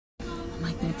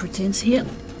No pretense here.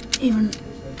 Even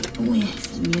when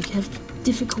you have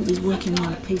difficulties working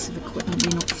on a piece of equipment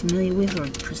you're not familiar with or a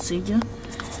procedure,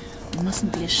 you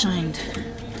mustn't be ashamed.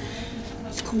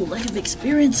 It's called lack of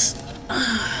experience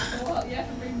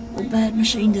or bad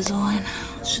machine design.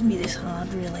 It shouldn't be this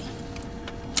hard, really.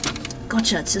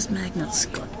 Gotcha, it's just magnets.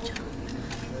 Gotcha.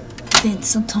 Then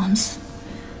sometimes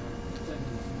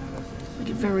I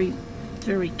get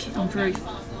I'm very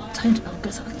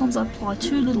tainted. Sometimes I apply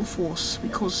too little force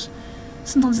because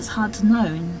sometimes it's hard to know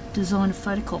in design of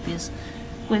photocopiers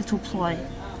whether to apply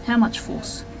how much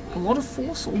force. A lot of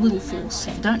force or little force.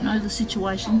 If you don't know the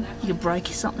situation, you could break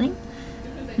something.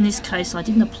 In this case, I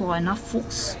didn't apply enough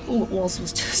force. All it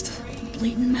was just a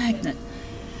bleeding magnet.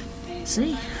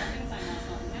 See?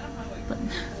 But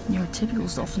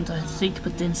neurotypicals often don't think,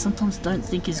 but then sometimes don't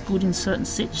think is good in certain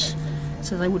sitch.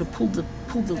 So they would have pulled the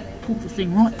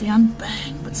thing right down,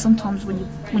 bang. But sometimes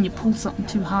when you pull something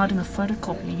too hard in a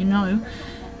photocopier, you know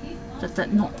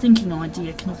that not thinking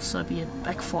idea can also be a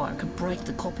backfire. It could break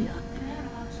the copier.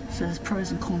 So there's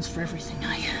pros and cons for everything,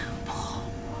 eh? Oh,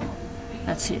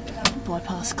 that's it.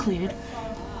 Bypass cleared.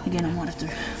 Again, I might have to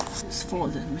just follow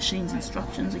the machine's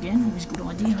instructions again. Always a good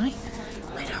idea, eh?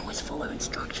 They don't always follow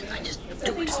instructions. They just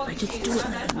do it. They just do it.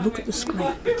 They don't look at the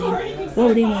screen. But then, why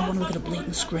do anyone want to look at a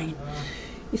bleeding screen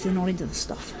if they're not into the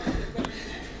stuff?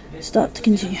 Start to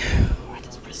continue. Alright,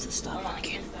 let's press the start button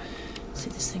again. See,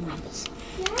 this thing rumbles.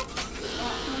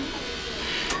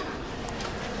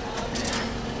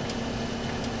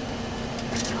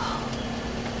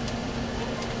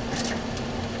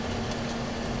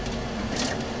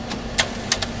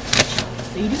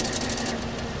 Feeding.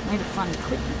 Made a funny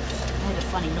click. Made a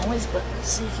funny noise, but let's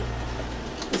see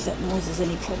if that noise is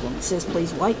any problem. It says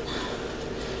please wait.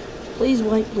 Please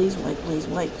wait, please wait, please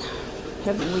wait.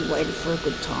 Haven't we waited for a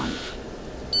good time?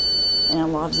 And our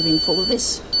lives have been full of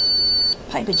this.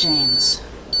 Paper jams.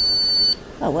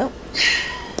 Oh well.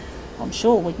 I'm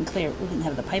sure we can clear it. We can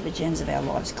have the paper jams of our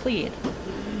lives cleared.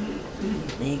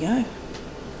 There you go.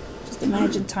 Just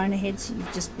imagine, toner heads,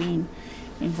 you've just been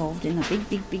involved in a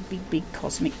big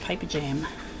cosmic paper jam.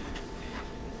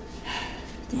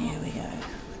 There we go.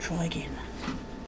 Try again.